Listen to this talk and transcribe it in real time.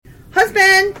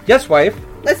Husband! Yes, wife.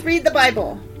 Let's read the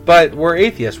Bible. But we're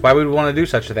atheists. Why would we want to do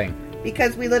such a thing?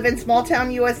 Because we live in small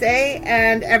town USA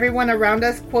and everyone around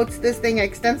us quotes this thing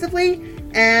extensively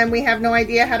and we have no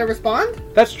idea how to respond?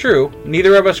 That's true.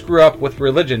 Neither of us grew up with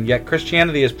religion, yet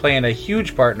Christianity is playing a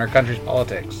huge part in our country's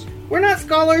politics. We're not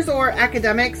scholars or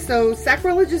academics, so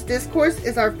sacrilegious discourse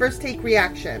is our first take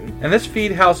reaction. And this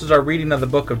feed houses our reading of the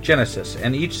book of Genesis,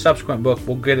 and each subsequent book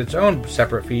will get its own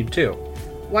separate feed too.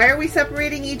 Why are we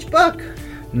separating each book?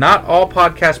 Not all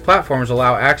podcast platforms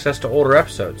allow access to older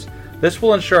episodes. This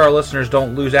will ensure our listeners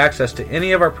don't lose access to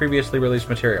any of our previously released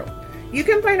material. You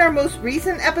can find our most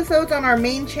recent episodes on our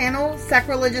main channel,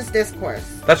 Sacrilegious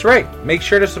Discourse. That's right. Make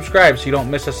sure to subscribe so you don't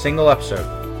miss a single episode.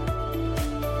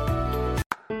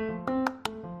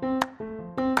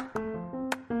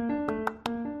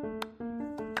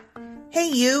 Hey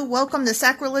you, welcome to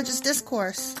Sacrilegious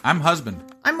Discourse. I'm husband.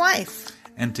 I'm wife.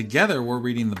 And together we're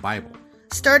reading the Bible.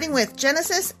 Starting with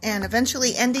Genesis and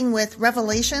eventually ending with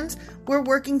Revelations, we're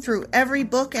working through every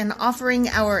book and offering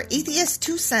our atheist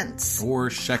 2 cents.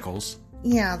 Or shekels.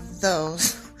 Yeah,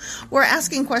 those. We're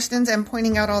asking questions and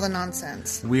pointing out all the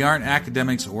nonsense. We aren't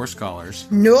academics or scholars.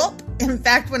 Nope. In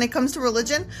fact, when it comes to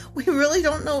religion, we really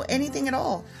don't know anything at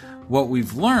all. What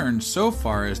we've learned so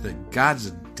far is that God's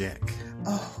a dick.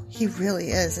 Oh, he really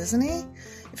is, isn't he?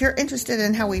 If you're interested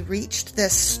in how we reached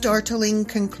this startling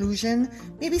conclusion,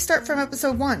 maybe start from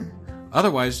episode 1.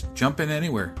 Otherwise, jump in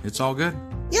anywhere. It's all good.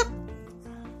 Yep.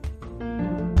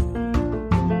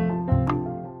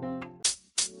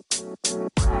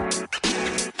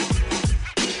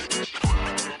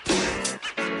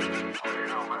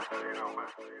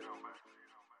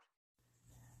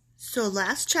 So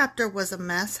last chapter was a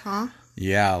mess, huh?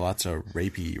 Yeah, lots of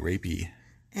rapey.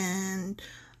 And,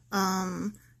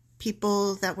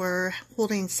 people that were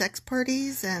holding sex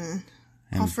parties and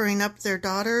offering up their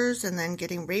daughters and then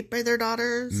getting raped by their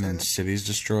daughters. And cities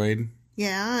destroyed.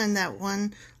 Yeah, and that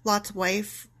one, Lot's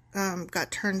wife,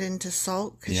 got turned into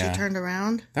salt because she turned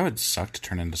around. That would suck to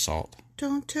turn into salt.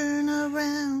 Don't turn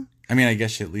around. I mean, I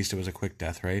guess at least it was a quick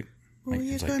death, right? Or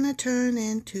you're gonna turn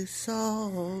into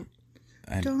salt.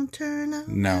 Don't turn around.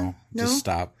 No, just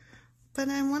stop. But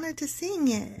I wanted to sing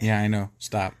it. Yeah, I know.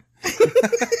 Stop.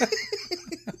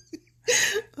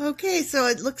 Okay, so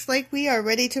it looks like we are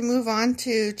ready to move on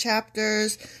to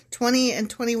chapters 20 and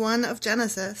 21 of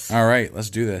Genesis. All right,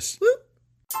 let's do this. Whoop.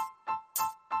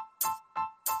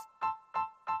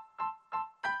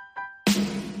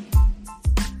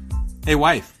 Hey,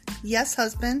 wife. Yes,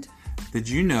 husband. Did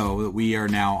you know that we are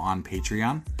now on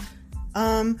Patreon?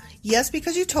 Yes,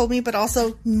 because you told me, but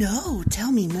also, no,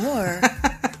 tell me more.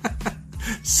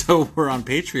 So we're on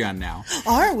Patreon now.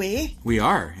 Are we? We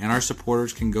are, and our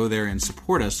supporters can go there and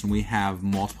support us, and we have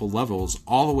multiple levels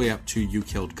all the way up to You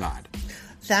Killed God.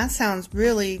 That sounds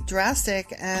really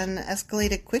drastic and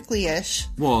escalated quickly-ish.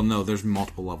 Well, no, there's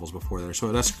multiple levels before there, so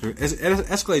it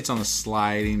escalates on a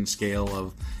sliding scale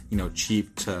of,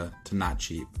 cheap to not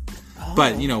cheap. Oh.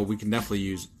 But, we can definitely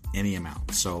use any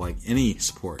amount, so, any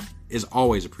support is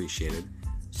always appreciated.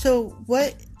 So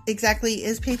what exactly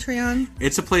is Patreon?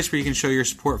 It's a place where you can show your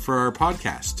support for our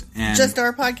podcast. And just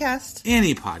our podcast?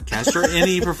 Any podcast or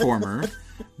any performer.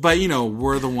 But,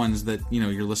 we're the ones that,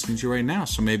 you're listening to right now.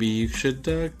 So maybe you should,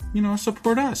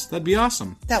 support us. That'd be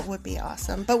awesome. That would be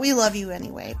awesome. But we love you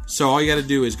anyway. So all you got to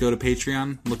do is go to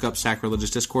Patreon, look up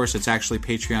Sacrilegious Discourse. It's actually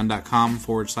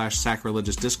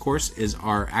patreon.com/sacrilegious discourse is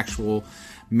our actual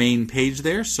main page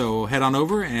there. So head on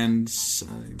over and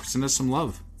send us some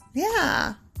love.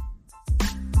 Yeah.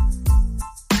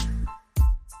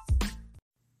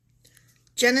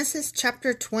 Genesis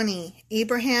chapter 20,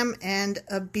 Abraham and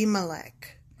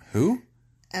Abimelech. Who?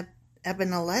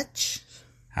 Abimelech?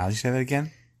 How do you say that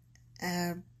again?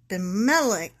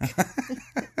 Abimelech.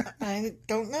 I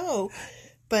don't know,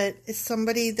 but it's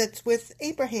somebody that's with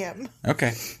Abraham.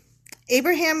 Okay.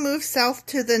 Abraham moved south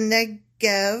to the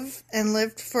Negev and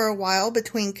lived for a while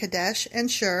between Kadesh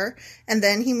and Shur, and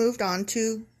then he moved on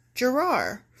to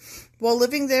Gerar. While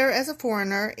living there as a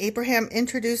foreigner, Abraham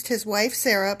introduced his wife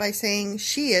Sarah by saying,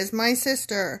 "She is my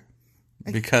sister."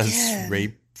 Because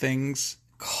rape things?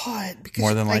 God, because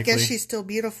more than likely. I guess she's still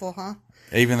beautiful, huh?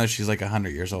 Even though she's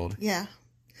 100 years old. Yeah.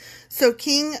 So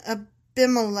King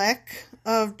Abimelech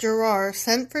of Gerar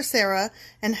sent for Sarah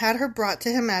and had her brought to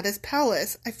him at his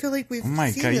palace. I feel like we've seen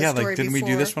this story didn't we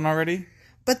do this one already?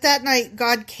 But that night,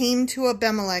 God came to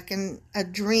Abimelech in a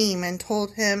dream and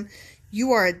told him,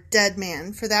 "You are a dead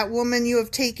man, for that woman you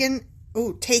have taken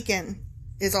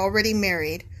is already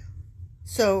married."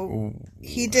 So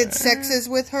he did sexes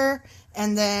with her,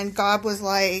 and then God was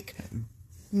like,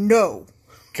 "No."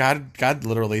 God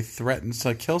literally threatens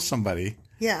to kill somebody.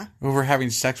 Yeah. over having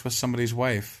sex with somebody's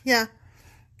wife. Yeah.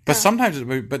 But sometimes,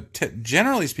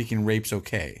 generally speaking, rape's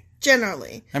okay.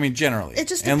 Generally. I mean, generally. It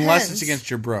just depends. Unless it's against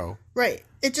your bro. Right.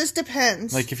 It just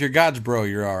depends. Like, if you're God's bro,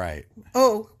 you're all right.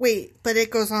 Oh, wait. But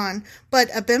it goes on. But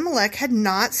Abimelech had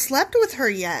not slept with her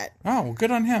yet. Oh, well,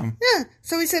 good on him. Yeah.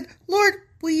 So he said, Lord,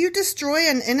 will you destroy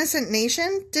an innocent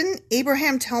nation? Didn't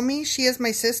Abraham tell me she is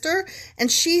my sister?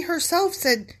 And she herself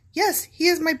said, yes, he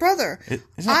is my brother.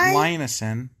 Isn't lying a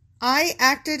sin? I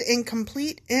acted in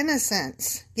complete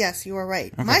innocence. Yes, you are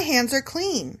right. Okay. My hands are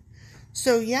clean.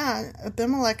 So, yeah,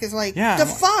 Abimelech is like, the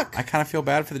fuck? I kind of feel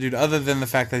bad for the dude, other than the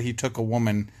fact that he took a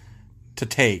woman to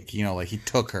take, like he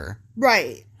took her.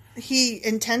 Right. He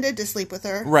intended to sleep with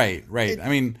her. Right. I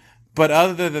mean, but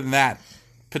other than that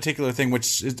particular thing,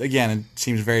 which, again, it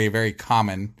seems very, very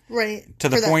common. Right. To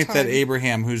the point that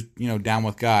Abraham, who's, down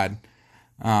with God...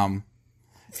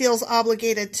 feels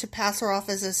obligated to pass her off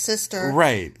as his sister.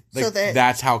 Right. Like, so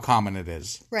that's how common it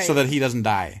is. Right. So that he doesn't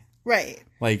die. Right.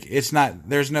 Like,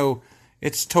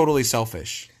 it's totally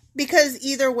selfish. Because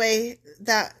either way,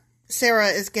 that Sarah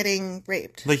is getting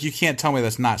raped. Like, you can't tell me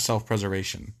that's not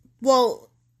self-preservation. Well,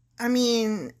 I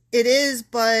mean, it is,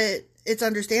 but it's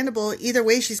understandable. Either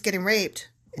way, she's getting raped.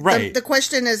 Right. The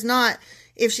question is not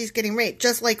if she's getting raped.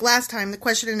 Just like last time, the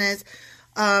question is,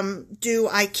 do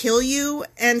I kill you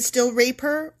and still rape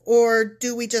her? Or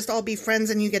do we just all be friends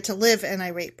and you get to live and I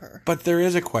rape her? But there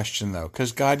is a question, though,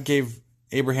 because God gave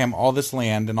Abraham all this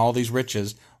land and all these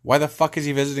riches. Why the fuck is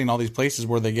he visiting all these places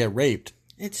where they get raped?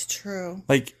 It's true.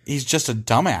 Like, he's just a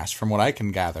dumbass from what I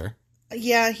can gather.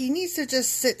 Yeah, he needs to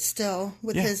just sit still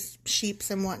with his sheeps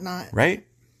and whatnot. Right?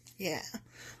 Yeah.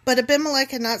 But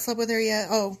Abimelech had not slept with her yet.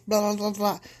 Oh, blah, blah,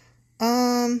 blah,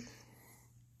 blah.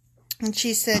 And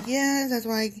she said, yeah, that's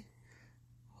why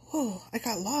I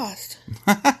got lost.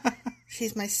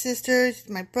 She's my sister, she's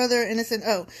my brother, innocent.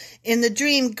 Oh, in the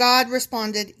dream, God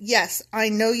responded, yes, I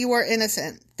know you are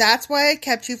innocent. That's why I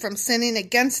kept you from sinning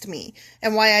against me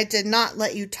and why I did not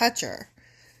let you touch her.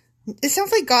 It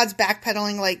sounds like God's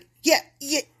backpedaling like, yeah,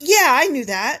 I knew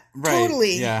that. Right,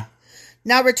 totally. Yeah.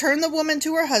 Now return the woman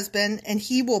to her husband, and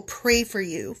he will pray for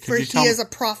you, for he is a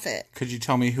prophet. Could you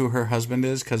tell me who her husband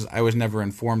is? Because I was never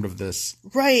informed of this.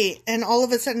 Right, and all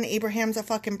of a sudden Abraham's a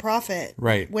fucking prophet.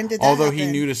 Right. When did that Although happen? he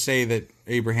knew to say that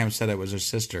Abraham said it was his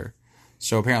sister.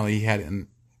 So apparently he had an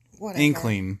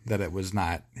inkling that it was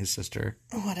not his sister.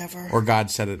 Whatever. Or God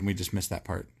said it and we just missed that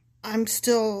part. I'm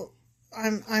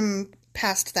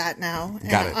past that now.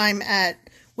 Got it. I'm at,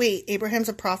 wait, Abraham's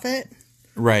a prophet?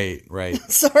 Right.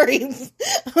 Sorry.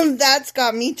 That's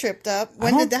got me tripped up.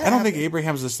 When did that happen? I don't think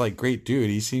Abraham's this, great dude.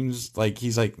 He seems like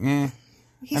he's I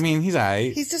mean, he's all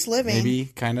right. He's just living.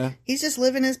 Maybe, kind of. He's just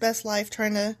living his best life,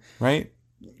 trying to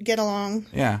get along.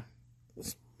 Yeah.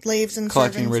 Slaves and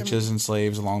collecting riches and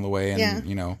slaves along the way,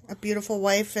 and, a beautiful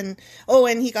wife. And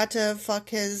he got to fuck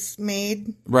his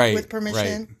maid with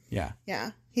permission. Right.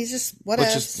 Yeah. He's just, whatever.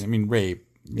 Rape.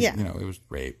 Yeah. It was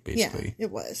rape, basically. Yeah,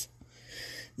 it was.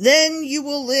 Then you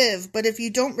will live, but if you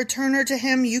don't return her to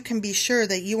him, you can be sure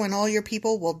that you and all your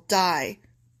people will die.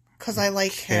 Because I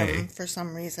like him for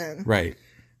some reason. Right.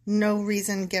 No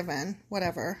reason given.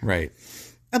 Whatever. Right.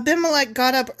 Abimelech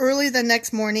got up early the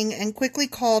next morning and quickly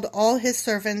called all his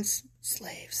servants,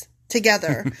 slaves,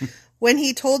 together. When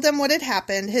he told them what had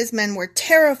happened, his men were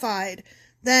terrified.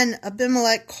 Then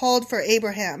Abimelech called for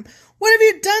Abraham. What have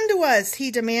you done to us? He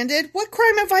demanded. What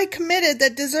crime have I committed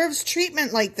that deserves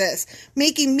treatment like this,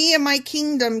 making me and my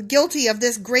kingdom guilty of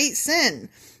this great sin?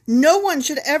 No one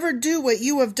should ever do what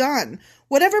you have done.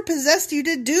 Whatever possessed you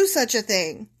to do such a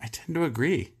thing? I tend to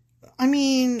agree. I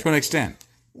mean... to an extent.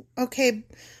 Okay,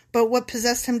 but what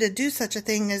possessed him to do such a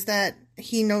thing is that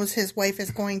he knows his wife is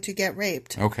going to get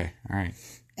raped. Okay, all right.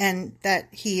 And that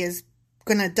he is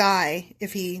going to die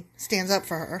if he stands up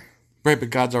for her. Right,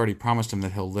 but God's already promised him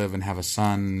that he'll live and have a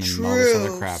son and all this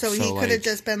other crap. So he could have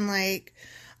just been like,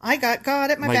 I got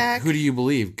God at my back. Who do you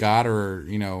believe? God or,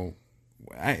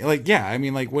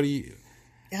 what do you...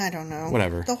 I don't know.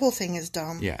 Whatever. The whole thing is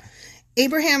dumb. Yeah.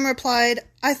 Abraham replied,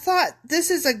 I thought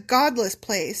this is a godless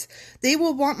place. They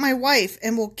will want my wife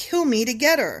and will kill me to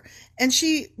get her. And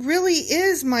she really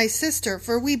is my sister,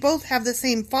 for we both have the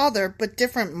same father, but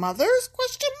different mothers? ?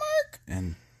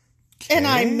 And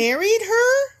I married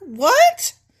her?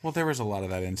 What? Well, there was a lot of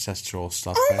that incestual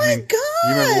stuff. Oh my God.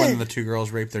 You remember when the two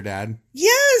girls raped their dad?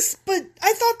 Yes, but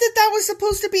I thought that was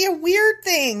supposed to be a weird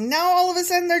thing. Now all of a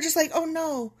sudden they're just like,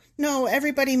 oh no,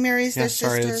 everybody marries their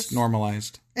sisters. Sorry, it's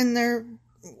normalized. And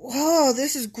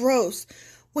this is gross.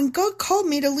 When God called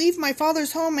me to leave my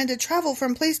father's home and to travel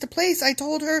from place to place, I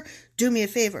told her, do me a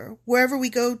favor. Wherever we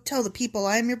go, tell the people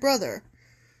I am your brother.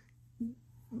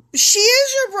 She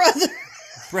is your brother.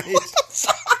 Right.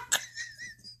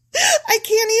 I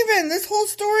can't even. This whole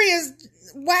story is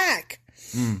whack.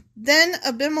 Then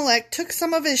Abimelech took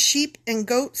some of his sheep and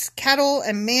goats, cattle,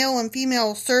 and male and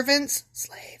female servants,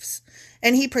 slaves,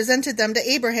 and he presented them to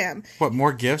Abraham. What,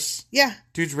 more gifts? Yeah.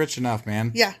 Dude's rich enough,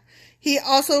 man. Yeah. He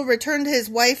also returned his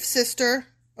wife, sister,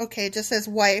 okay, it just says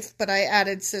wife, but I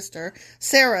added sister,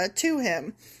 Sarah, to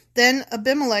him. Then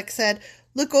Abimelech said,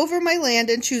 "Look over my land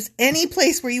and choose any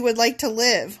place where you would like to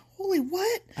live." Holy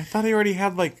what? I thought he already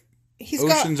had, like,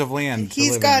 oceans of land to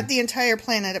He's live got in. the entire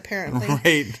planet, apparently.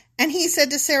 Right. And he said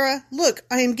to Sarah, "Look,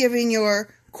 I am giving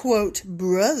your, quote,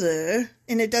 brother,"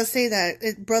 and it does say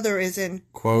that, brother is in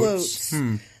quotes.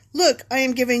 "Look, I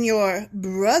am giving your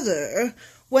brother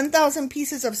 1,000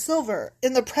 pieces of silver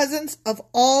in the presence of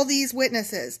all these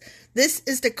witnesses. This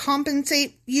is to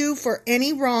compensate you for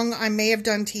any wrong I may have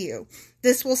done to you.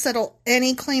 This will settle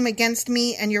any claim against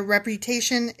me, and your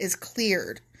reputation is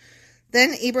cleared."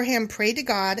 Then Abraham prayed to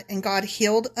God, and God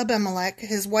healed Abimelech,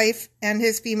 his wife, and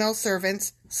his female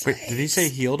servants. Wait, did he say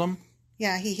healed him?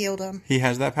 Yeah, he healed them. He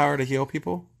has that power to heal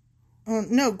people? Oh,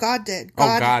 no, God did.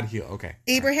 God healed. Okay.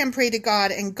 Abraham prayed to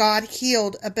God, and God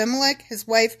healed Abimelech, his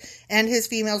wife, and his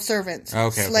female servants,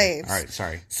 slaves. All right,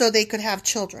 sorry. So they could have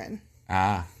children.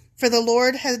 Ah. For the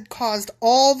Lord had caused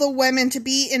all the women to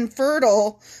be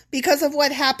infertile because of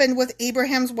what happened with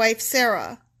Abraham's wife,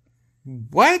 Sarah.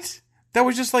 What? That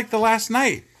was just like the last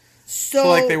night. So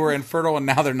like they were infertile and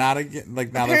now they're not again.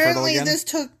 Like now they're fertile again. Apparently, this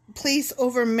took place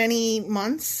over many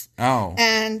months. Oh.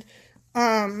 And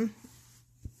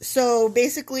so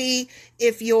basically,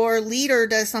 if your leader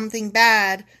does something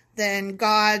bad, then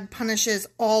God punishes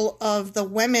all of the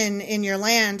women in your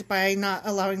land by not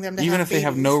allowing them to even have if they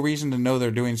have babies. no reason to know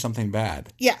they're doing something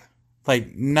bad. Yeah.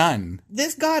 Like none.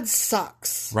 This God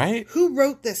sucks. Right? Who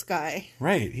wrote this guy?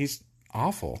 Right. He's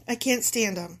awful. I can't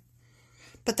stand him.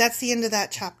 But that's the end of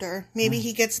that chapter. Maybe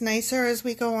he gets nicer as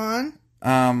we go on.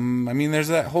 I mean, there's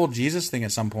that whole Jesus thing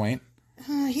at some point.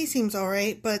 He seems all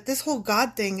right, but this whole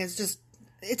God thing is just,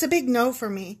 it's a big no for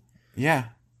me. Yeah.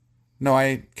 No,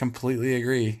 I completely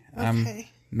agree. Okay. I'm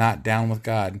not down with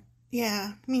God.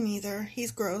 Yeah, me neither.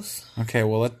 He's gross. Okay,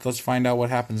 well, let's find out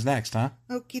what happens next, huh?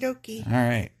 Okie dokie. All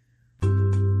right.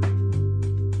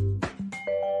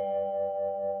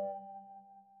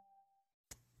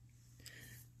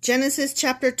 Genesis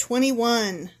chapter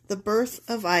 21, the birth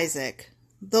of Isaac.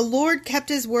 The Lord kept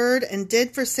his word and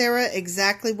did for Sarah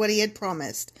exactly what he had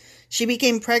promised. She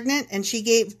became pregnant and she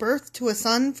gave birth to a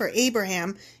son for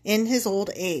Abraham in his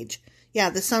old age. Yeah,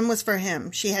 the son was for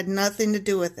him. She had nothing to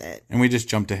do with it. And we just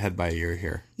jumped ahead by a year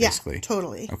here, basically. Yeah,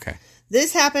 totally. Okay.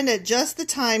 This happened at just the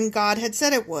time God had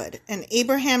said it would, and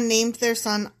Abraham named their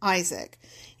son Isaac.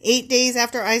 8 days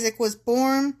after Isaac was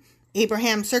born,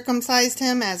 Abraham circumcised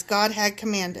him as God had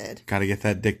commanded. Got to get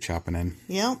that dick chopping in.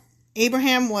 Yep.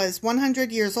 Abraham was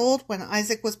 100 years old when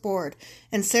Isaac was born,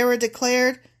 and Sarah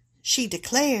declared,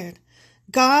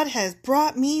 "God has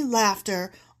brought me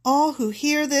laughter. All who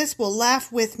hear this will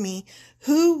laugh with me.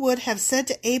 Who would have said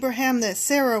to Abraham that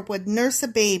Sarah would nurse a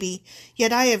baby?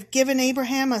 Yet I have given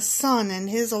Abraham a son in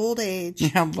his old age."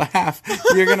 Yeah, laugh.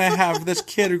 You're going to have this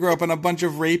kid who grew up in a bunch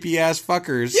of rapey-ass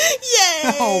fuckers.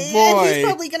 Yay! Oh, boy. And he's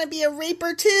probably going to be a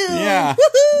raper, too. Yeah.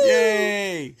 Woohoo!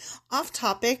 Yay! Off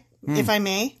topic, if I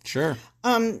may. Sure.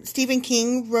 Stephen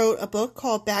King wrote a book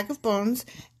called Bag of Bones,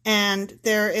 and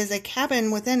there is a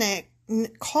cabin within it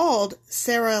called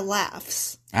Sarah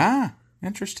Laughs. Ah,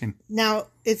 interesting. Now,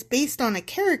 it's based on a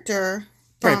character.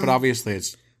 Right, but obviously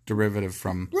it's derivative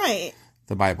from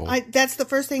the Bible. That's the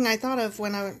first thing I thought of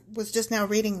when I was just now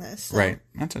reading this. So. Right.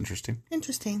 That's interesting.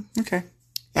 Interesting. Okay.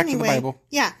 Back to the Bible.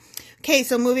 Yeah. Okay,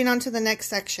 so moving on to the next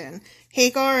section.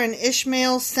 Hagar and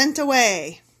Ishmael sent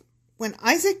away. When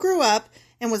Isaac grew up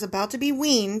and was about to be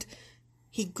weaned,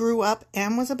 he grew up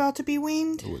and was about to be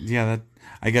weaned? Yeah, that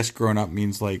I guess grown up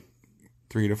means like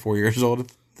 3 to 4 years old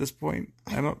at this point.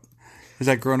 Is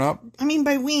that grown up? I mean,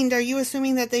 by weaned, are you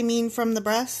assuming that they mean from the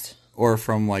breast? Or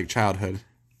from like childhood?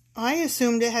 I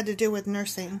assumed it had to do with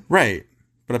nursing. Right.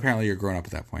 But apparently you're grown up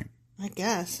at that point. I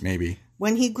guess. Maybe.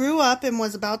 When he grew up and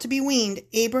was about to be weaned,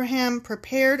 Abraham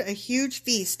prepared a huge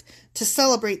feast to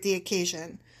celebrate the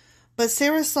occasion. But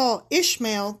Sarah saw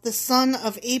Ishmael, the son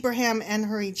of Abraham, and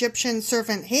her Egyptian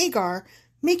servant Hagar,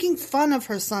 making fun of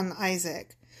her son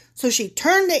Isaac. So she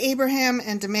turned to Abraham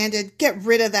and demanded, "Get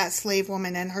rid of that slave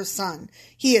woman and her son.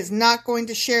 He is not going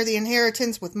to share the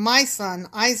inheritance with my son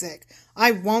Isaac.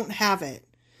 I won't have it."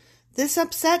 This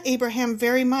upset Abraham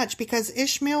very much because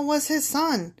Ishmael was his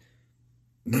son.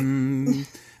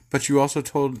 But you also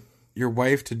told your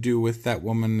wife to do with that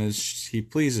woman as he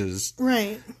pleases.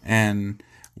 Right. And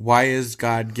why is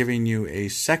God giving you a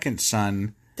second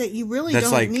son that you really that's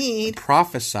don't like need?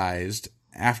 Prophesized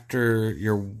after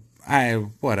your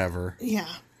whatever. Yeah.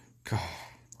 God.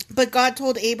 But God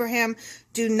told Abraham,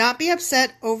 "Do not be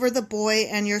upset over the boy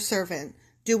and your servant.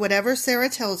 Do whatever Sarah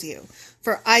tells you.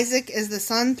 For Isaac is the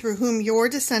son through whom your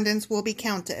descendants will be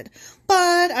counted.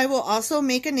 But I will also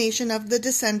make a nation of the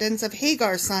descendants of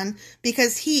Hagar's son,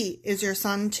 because he is your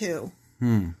son too."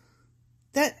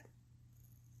 That...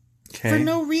 Okay. For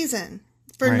no reason.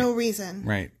 For no reason.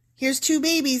 Right. Here's 2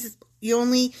 babies. You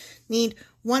only need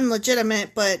 1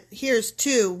 legitimate, but here's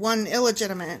 2, 1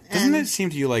 illegitimate. Doesn't it seem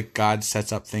to you like God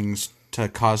sets up things to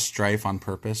cause strife on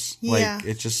purpose? Yeah. Like,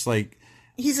 it's just like...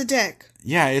 He's a dick.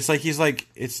 Yeah, it's like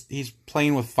he's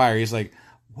playing with fire. He's like,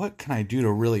 what can I do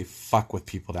to really fuck with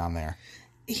people down there?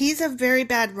 He's a very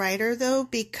bad writer, though,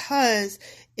 because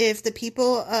if the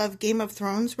people of Game of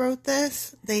Thrones wrote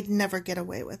this, they'd never get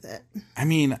away with it. I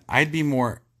mean, I'd be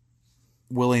more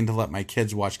willing to let my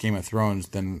kids watch Game of Thrones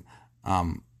than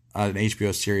an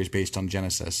HBO series based on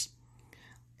Genesis.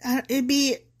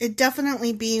 It'd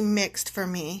definitely be mixed for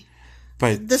me.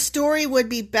 But the story would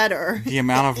be better. The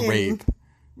amount of rape.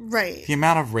 Right. The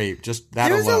amount of rape, just that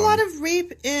There's alone. a lot of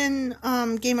rape in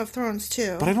Game of Thrones,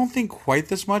 too. But I don't think quite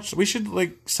this much. We should,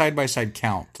 like, side-by-side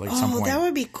count, like, some point. Oh, that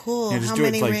would be cool. Yeah, just How do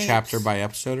many it, like, rapes? chapter by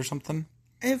episode or something.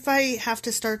 If I have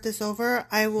to start this over,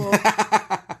 I will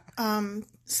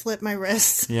slit my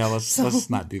wrists. Yeah, let's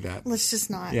not do that. Let's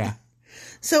just not. Yeah.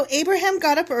 So Abraham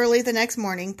got up early the next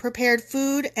morning, prepared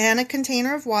food and a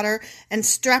container of water, and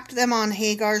strapped them on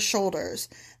Hagar's shoulders.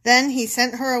 Then he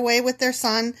sent her away with their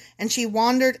son, and she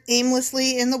wandered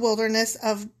aimlessly in the wilderness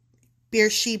of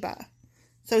Beersheba.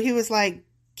 So he was like,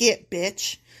 "Get,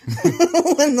 bitch."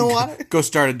 When the water... Go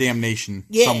start a damn nation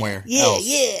somewhere else.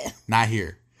 Yeah. Not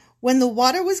here. When the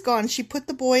water was gone, she put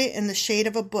the boy in the shade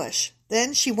of a bush.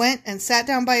 Then she went and sat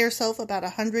down by herself about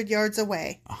 100 yards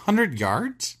away. 100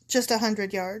 yards? Just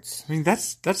 100 yards. I mean,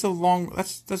 that's a long...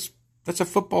 That's a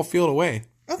football field away.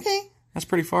 Okay. That's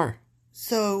pretty far.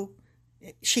 So...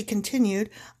 She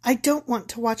continued, "I don't want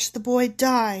to watch the boy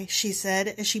die," she said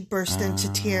as she burst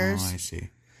into tears. Oh, I see.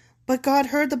 But God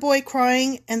heard the boy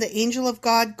crying, and the angel of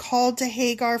God called to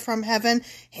Hagar from heaven,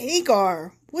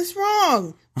 "Hagar, what's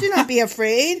wrong? Do not be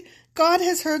afraid. God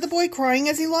has heard the boy crying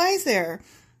as he lies there.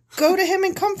 Go to him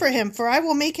and comfort him, for I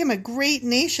will make him a great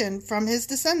nation from his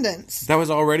descendants." That was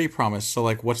already promised, so,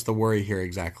 like, what's the worry here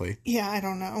exactly? Yeah, I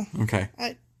don't know. Okay.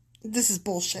 This is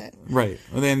bullshit. Right.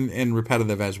 And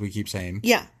repetitive, as we keep saying.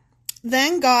 Yeah.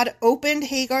 Then God opened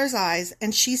Hagar's eyes,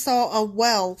 and she saw a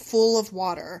well full of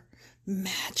water.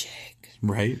 Magic.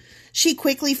 Right. She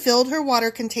quickly filled her water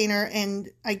container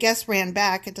and, I guess, ran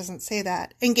back, it doesn't say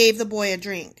that, and gave the boy a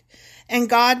drink. And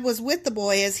God was with the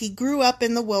boy as he grew up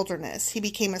in the wilderness. He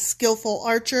became a skillful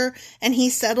archer, and he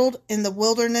settled in the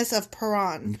wilderness of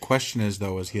Paran. The question is,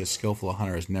 though, is he as skillful a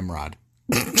hunter as Nimrod?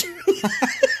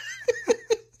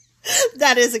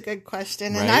 That is a good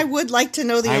question, and I would like to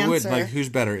know the answer. I would, like, who's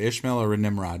better, Ishmael or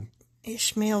Nimrod?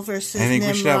 Ishmael versus I think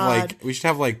Nimrod. we should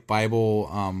have Bible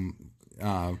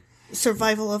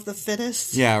Survival of the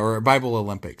fittest? Yeah, or Bible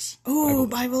Olympics. Oh,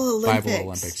 Bible Olympics. Bible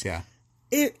Olympics, yeah.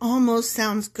 It almost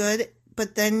sounds good,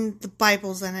 but then the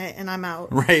Bible's in it and I'm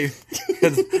out. Right.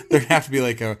 There'd have to be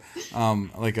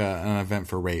an event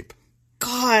for rape.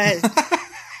 God.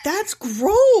 That's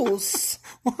gross.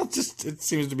 Well, it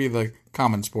seems to be the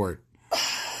common sport.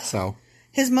 So.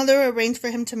 His mother arranged for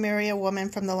him to marry a woman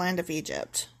from the land of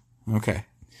Egypt. Okay.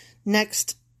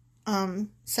 Next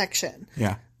section.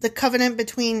 Yeah. The covenant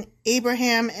between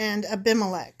Abraham and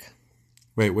Abimelech.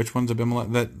 Wait, which one's Abimelech?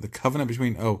 The covenant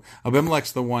between... Oh,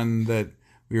 Abimelech's the one that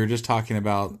we were just talking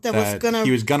about.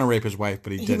 He was going to rape his wife,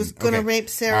 but he didn't. He was going to rape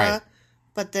Sarah,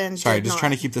 but then Sorry, just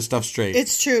trying to keep this stuff straight.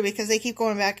 It's true, because they keep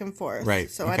going back and forth. Right.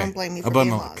 So okay. I don't blame you for being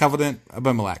lost. Covenant,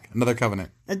 Abimelech. Another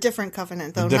covenant. A different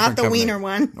covenant, though. Not the wiener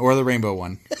one. Or the rainbow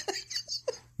one.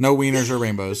 No wieners or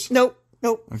rainbows. Nope.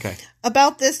 Okay.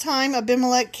 About this time,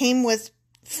 Abimelech came with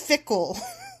Fickle.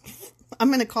 I'm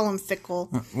going to call him Fickle.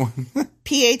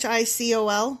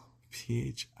 Phicol.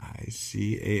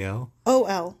 Phical?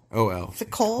 OL. OL.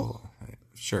 Fickle.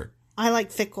 Sure. I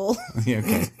like Fickle. Yeah,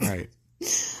 okay. All right.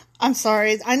 I'm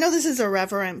sorry. I know this is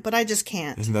irreverent, but I just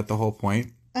can't. Isn't that the whole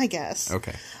point? I guess.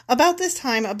 Okay. About this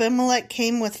time, Abimelech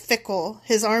came with Fickle,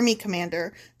 his army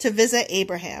commander, to visit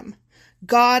Abraham.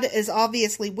 God is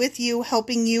obviously with you,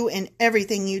 helping you in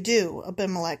everything you do,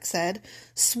 Abimelech said.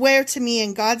 Swear to me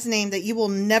in God's name that you will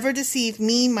never deceive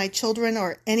me, my children,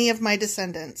 or any of my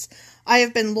descendants. I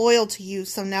have been loyal to you,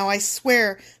 so now I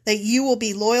swear that you will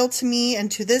be loyal to me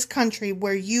and to this country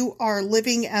where you are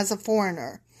living as a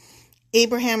foreigner.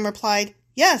 Abraham replied,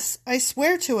 Yes, I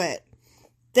swear to it.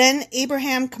 Then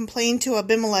Abraham complained to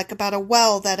Abimelech about a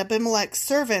well that Abimelech's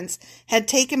servants had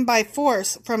taken by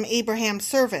force from Abraham's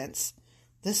servants.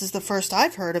 This is the first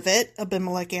I've heard of it,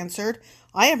 Abimelech answered.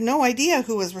 I have no idea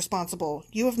who is responsible.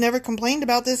 You have never complained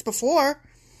about this before.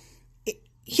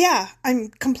 Yeah, I'm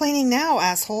complaining now,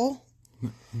 asshole.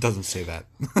 Doesn't say that.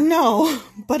 No,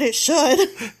 but it should.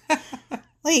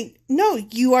 No,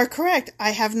 you are correct.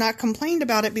 I have not complained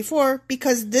about it before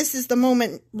because this is the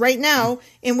moment right now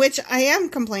in which I am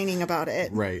complaining about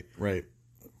it. Right.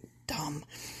 Dumb.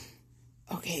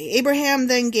 Okay, Abraham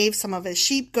then gave some of his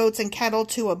sheep, goats, and cattle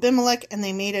to Abimelech, and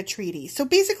they made a treaty. So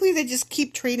basically, they just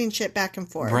keep trading shit back and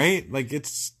forth. Right?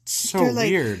 It's so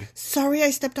weird. Sorry I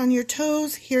stepped on your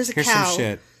toes. Here's a cow. Some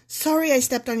shit. Sorry I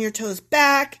stepped on your toes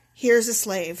back. Here's a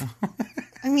slave.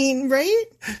 I mean, right?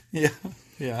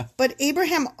 Yeah. But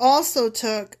Abraham also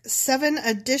took 7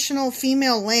 additional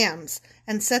female lambs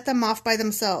and set them off by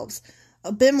themselves.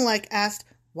 Abimelech asked,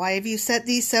 why have you set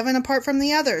these 7 apart from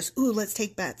the others? Ooh, let's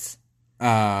take bets.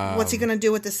 What's he going to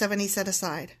do with the 7 he set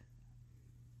aside?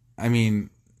 I mean,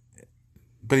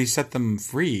 but he set them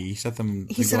free. He set them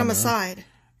aside.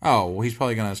 Oh, well, he's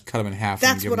probably going to cut them in half.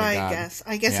 That's and give what them to I God. guess.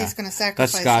 I guess he's going to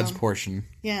sacrifice That's God's them. portion.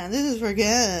 Yeah, this is for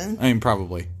God. I mean,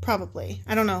 probably.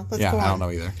 I don't know. Let's go on. I don't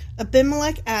know either.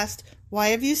 Abimelech asked, why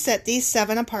have you set these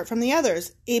 7 apart from the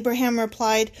others? Abraham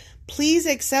replied, please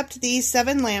accept these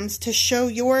 7 lambs to show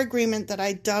your agreement that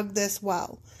I dug this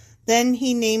well. Then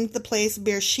he named the place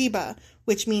Beersheba,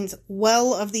 which means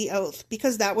well of the oath,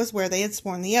 because that was where they had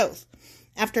sworn the oath.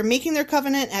 After making their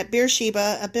covenant at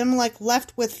Beersheba, Abimelech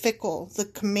left with Phicol, the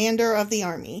commander of the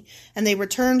army, and they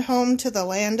returned home to the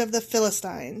land of the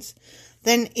Philistines.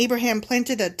 Then Abraham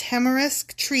planted a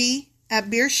tamarisk tree at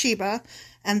Beersheba,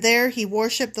 and there he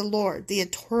worshipped the Lord, the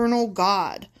eternal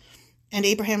God. And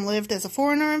Abraham lived as a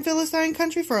foreigner in Philistine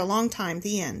country for a long time.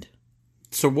 The end.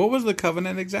 So what was the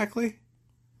covenant exactly?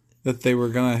 That they were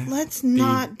going to Let's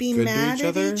not be mad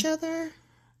at each other.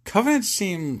 Covenants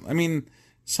seem, I mean,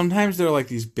 sometimes they're like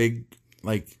these big,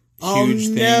 like, huge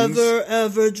things. I'll never,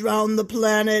 ever drown the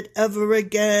planet ever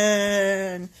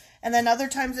again. And then other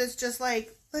times it's just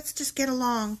like, let's just get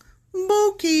along.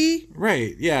 Mokey.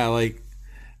 Right, yeah, like...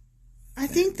 I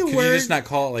think the word... Could you just not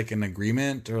call it, like, an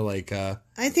agreement or, like, I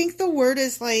think the word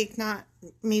is, like, not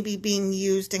maybe being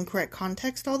used in correct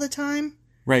context all the time.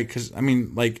 Right, because, I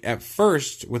mean, like, at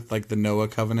first, with, like, the Noah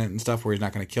covenant and stuff, where he's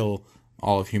not going to kill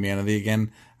all of humanity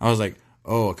again, I was like,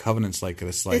 oh, a covenant's like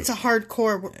this, like... It's a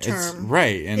hardcore term.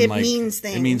 Right, and, it like... means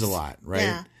things. It means a lot, right?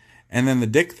 Yeah. And then the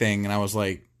dick thing, and I was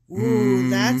like... Ooh,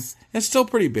 that's... It's still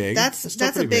pretty big.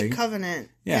 That's a big covenant.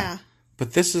 Yeah.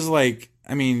 But this is like...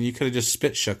 I mean, you could have just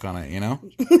spit shook on it, you know?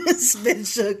 Spit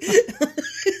shook.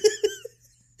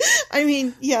 I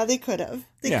mean, yeah, they could have.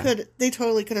 They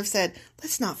totally could have said,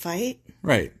 let's not fight.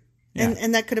 Right. Yeah.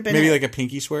 And that could have been maybe like a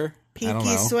pinky swear.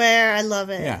 Pinky swear. I love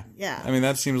it. Yeah. I mean,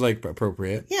 that seems like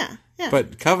appropriate. Yeah.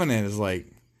 But covenant is like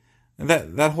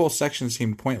that whole section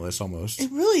seemed pointless almost.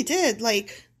 It really did.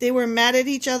 Like they were mad at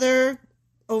each other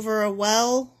over a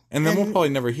well. And then we'll probably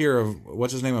never hear of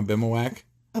what's his name, Abimelech.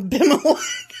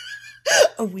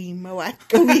 A wee Moak.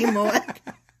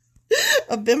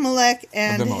 Abimelech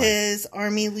and his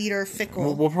army leader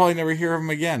Phicol. We'll probably never hear of him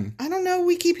again. I don't know.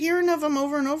 We keep hearing of him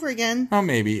over and over again. Oh,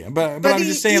 maybe. But I'm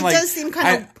just saying, like... He does seem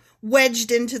kind of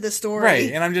wedged into the story.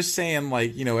 Right, and I'm just saying,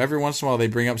 like, you know, every once in a while they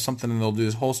bring up something and they'll do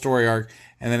this whole story arc,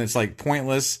 and then it's, like,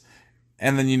 pointless,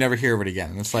 and then you never hear of it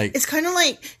again. It's like... It's kind of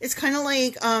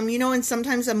like, you know, in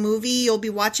sometimes a movie you'll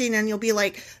be watching and you'll be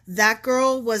like, that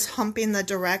girl was humping the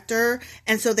director,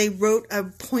 and so they wrote a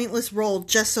pointless role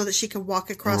just so that she could walk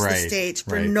across the stage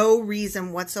for no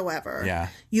reason whatsoever. Yeah.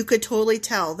 You could totally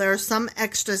tell. There are some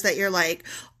extras that you're like,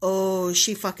 oh,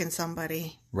 she fucking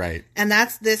somebody. Right. And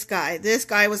that's this guy. This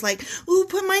guy was like, ooh,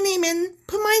 put my name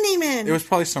in. It was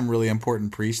probably some really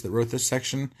important priest that wrote this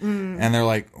section, and they're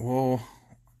like, well...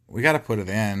 We got to put it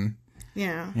in.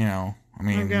 Yeah. You know, I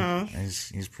mean,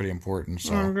 he's pretty important.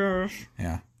 So. Oh, gosh.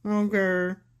 Yeah.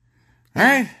 Okay. All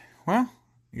right. Well,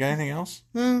 you got anything else?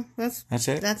 No, that's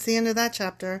it. That's the end of that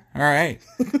chapter. All right.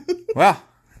 Well,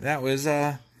 that was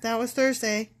That was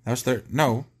Thursday. That was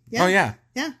No. Yeah. Oh yeah.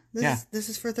 Yeah. This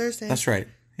is for Thursday. That's right.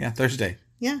 Yeah, Thursday.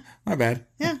 Yeah. My bad.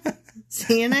 Yeah.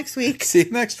 See you next week. See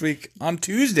you next week on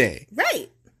Tuesday. Right.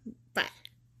 Bye.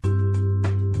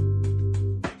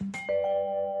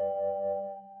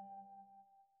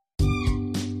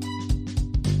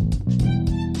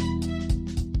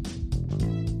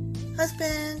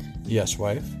 Husband. Yes,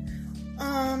 wife.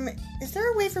 Is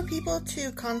there a way for people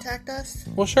to contact us?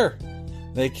 Well, sure.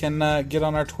 They can get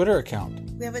on our Twitter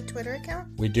account. We have a Twitter account?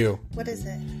 We do. What is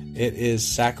it? It is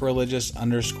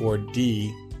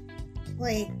sacrilegious_D.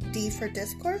 Like D for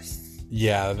discourse?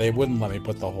 Yeah, they wouldn't let me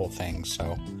put the whole thing,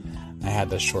 so I had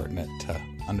to shorten it to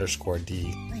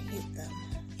 _D. I hate them.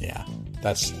 Yeah,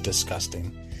 that's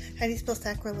disgusting. How do you spell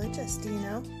sacrilegious? Do you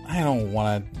know? I don't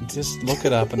want to. Just look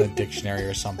it up in a dictionary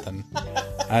or something.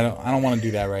 I don't want to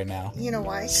do that right now. You know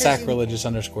why?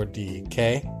 Sacrilegious_D.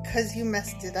 Okay? Because you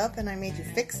messed it up and I made you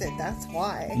fix it. That's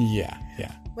why. Yeah.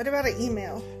 What about an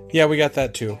email? Yeah, we got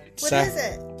that too. What is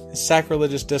it?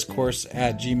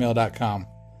 sacrilegiousdiscourse@gmail.com.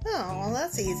 Oh, well,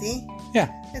 that's easy. Yeah.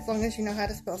 As long as you know how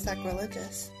to spell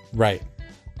sacrilegious. Right.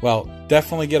 Well,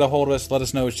 definitely get a hold of us. Let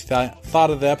us know what you thought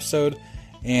of the episode.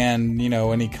 And,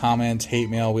 any comments, hate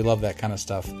mail. We love that kind of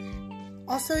stuff.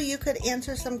 Also, you could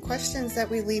answer some questions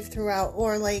that we leave throughout,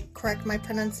 or correct my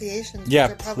pronunciations. Yeah,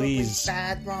 which are probably please.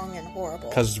 Bad, wrong, and horrible.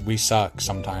 Because we suck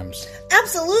sometimes.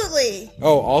 Absolutely.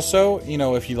 Oh, also,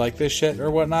 if you like this shit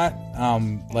or whatnot,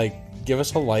 give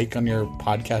us a like on your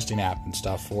podcasting app and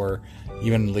stuff, or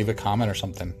even leave a comment or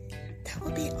something. That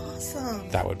would be awesome.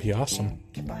 That would be awesome.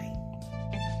 Goodbye.